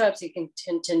his workshops. He can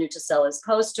continue to sell his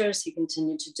posters. He can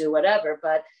continue to do whatever,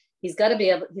 but he's got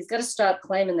to stop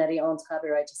claiming that he owns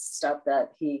copyright to stuff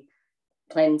that he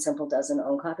plain and simple doesn't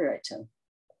own copyright to.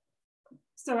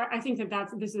 So I think it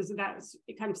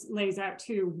kind of lays out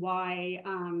too why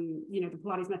the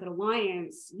Pilates Method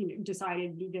Alliance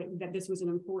decided that this was an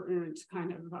important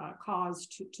kind of cause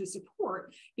to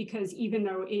support, because even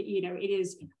though it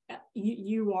is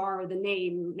you are the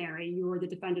name, Mary, you are the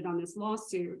defendant on this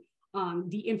lawsuit,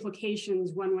 the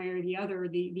implications one way or the other,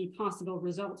 the possible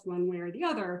results one way or the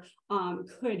other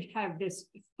could have this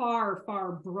far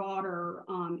broader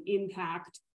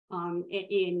impact on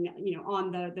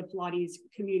the Pilates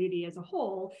community as a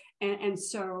whole, and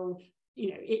so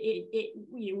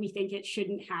we think it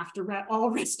shouldn't have to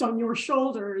all rest on your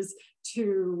shoulders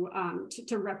to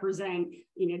represent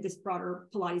this broader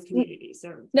Pilates community.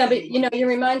 So no, but you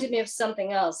reminded me of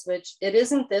something else, which it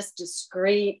isn't this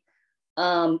discrete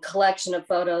collection of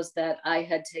photos that I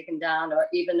had taken down, or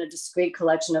even a discrete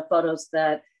collection of photos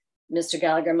that Mr.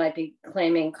 Gallagher might be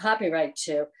claiming copyright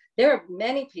to. There are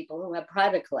many people who have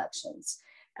private collections,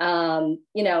 and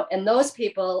those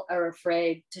people are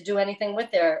afraid to do anything with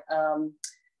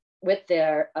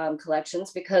their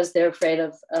collections, because they're afraid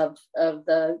of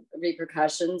the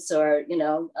repercussions, or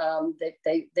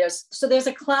there's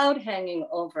a cloud hanging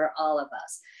over all of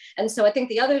us. And so I think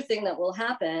the other thing that will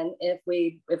happen if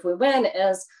we win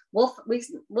is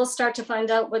we'll start to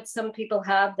find out what some people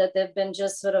have that they've been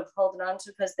just sort of holding on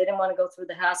to because they didn't want to go through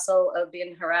the hassle of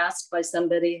being harassed by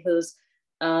somebody who's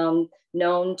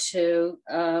known to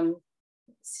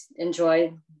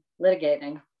enjoy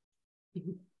litigating.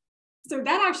 So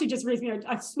that actually just raised me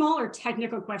a smaller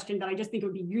technical question that I just think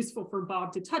would be useful for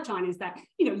Bob to touch on, is that,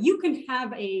 you can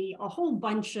have a whole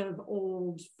bunch of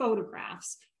old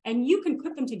photographs and you can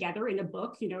put them together in a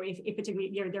book, if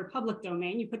particularly they're public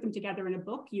domain, you put them together in a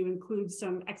book, you include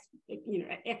some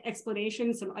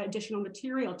explanation, some additional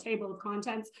material, table of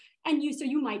contents, and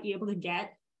you might be able to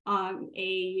get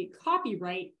a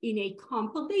copyright in a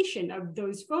compilation of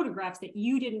those photographs that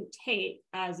you didn't take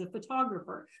as a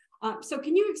photographer. So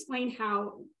can you explain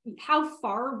how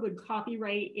far would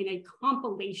copyright in a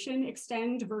compilation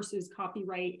extend versus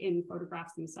copyright in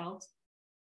photographs themselves?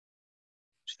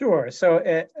 Sure. So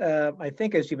I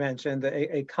think, as you mentioned,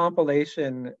 a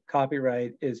compilation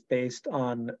copyright is based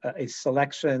on a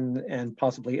selection and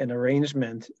possibly an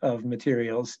arrangement of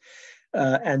materials.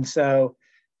 And so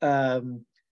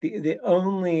the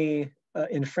only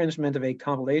infringement of a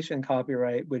compilation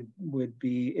copyright would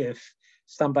be if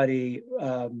somebody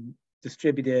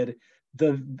distributed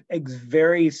the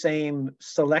very same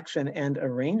selection and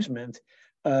arrangement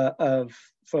of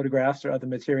photographs or other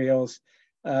materials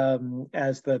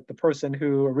as the person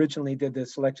who originally did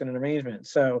this selection and arrangement.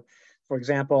 So, for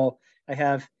example, I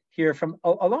have here from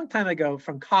a long time ago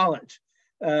from college,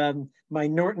 my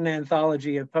Norton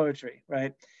anthology of poetry,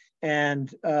 right?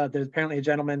 And there's apparently a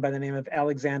gentleman by the name of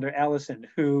Alexander Allison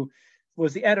who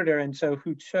was the editor, and so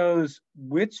who chose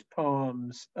which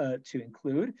poems to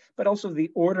include, but also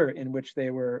the order in which they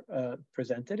were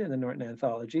presented in the Norton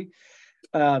anthology.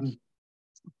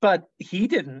 But he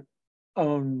didn't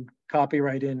own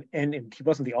copyright in, and he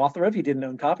wasn't the author of, he didn't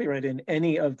own copyright in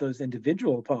any of those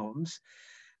individual poems.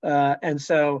 And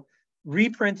so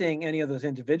reprinting any of those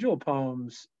individual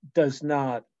poems does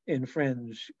not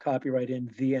infringe copyright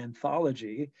in the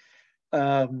anthology.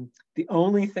 The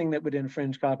only thing that would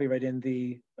infringe copyright in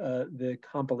the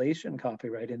compilation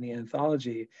copyright in the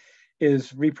anthology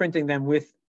is reprinting them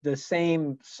with the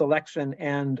same selection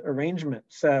and arrangement.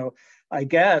 So I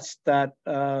guess that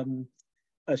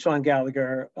Sean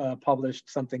Gallagher published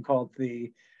something called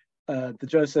the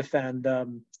Joseph H.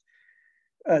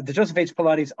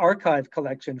 Pilates Archive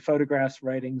Collection: Photographs,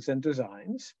 Writings, and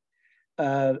Designs.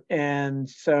 And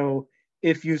so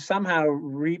if you somehow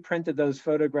reprinted those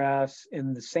photographs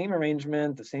in the same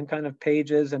arrangement, the same kind of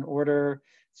pages and order,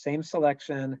 same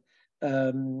selection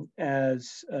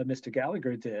as Mr.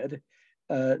 Gallagher did,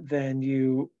 then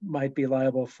you might be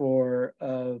liable for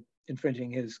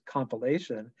infringing his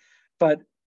compilation. But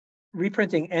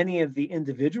reprinting any of the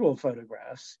individual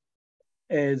photographs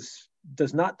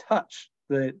does not touch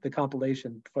the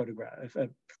compilation photograph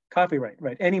copyright,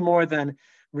 right? Any more than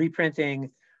reprinting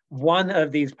one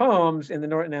of these poems in the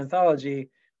Norton anthology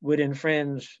would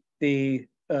infringe the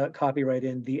copyright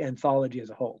in the anthology as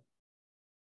a whole.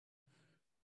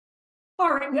 All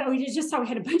right, we just saw we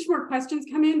had a bunch more questions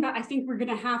come in, but I think we're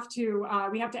going to have to,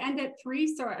 we have to end at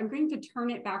 3. So I'm going to turn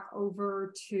it back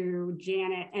over to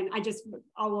Janet. And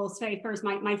I will say first,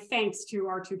 my thanks to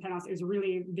our 2 panelists. It was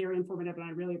really very informative, and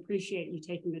I really appreciate you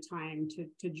taking the time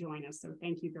to join us. So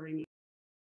thank you very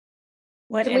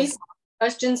much. Can we save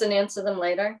questions and answer them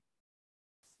later?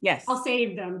 Yes. I'll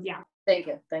save them, yeah. Thank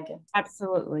you, thank you.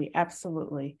 Absolutely,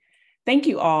 absolutely. Thank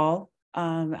you all.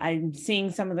 I'm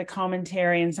seeing some of the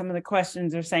commentary and some of the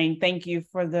questions are saying thank you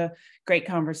for the great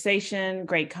conversation,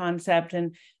 great concept.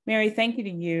 And Mary, thank you to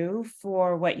you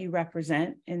for what you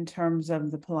represent in terms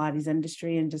of the Pilates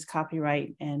industry and just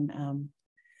copyright and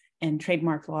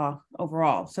trademark law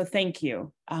overall. So thank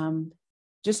you.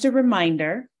 Just a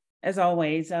reminder, as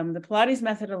always, the Pilates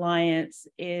Method Alliance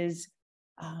is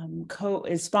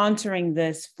sponsoring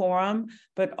this forum,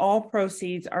 but all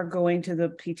proceeds are going to the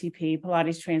PTP,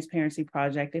 Pilates Transparency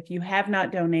Project. If you have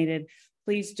not donated,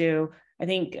 please do. I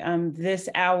think this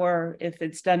hour, if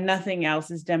it's done nothing else,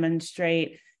 is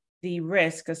demonstrate the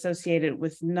risk associated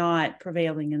with not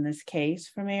prevailing in this case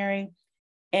for Mary.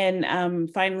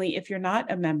 And finally, if you're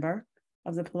not a member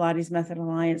of the Pilates Method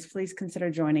Alliance, please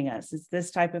consider joining us. It's this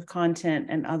type of content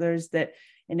and others that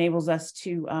enables us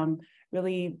to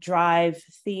really drive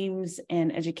themes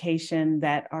and education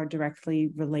that are directly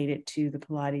related to the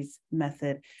Pilates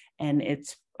method and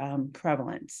its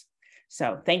prevalence.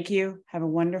 So thank you. Have a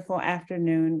wonderful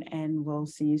afternoon, and we'll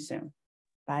see you soon.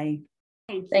 Bye.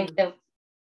 Thank you.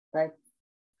 Bye.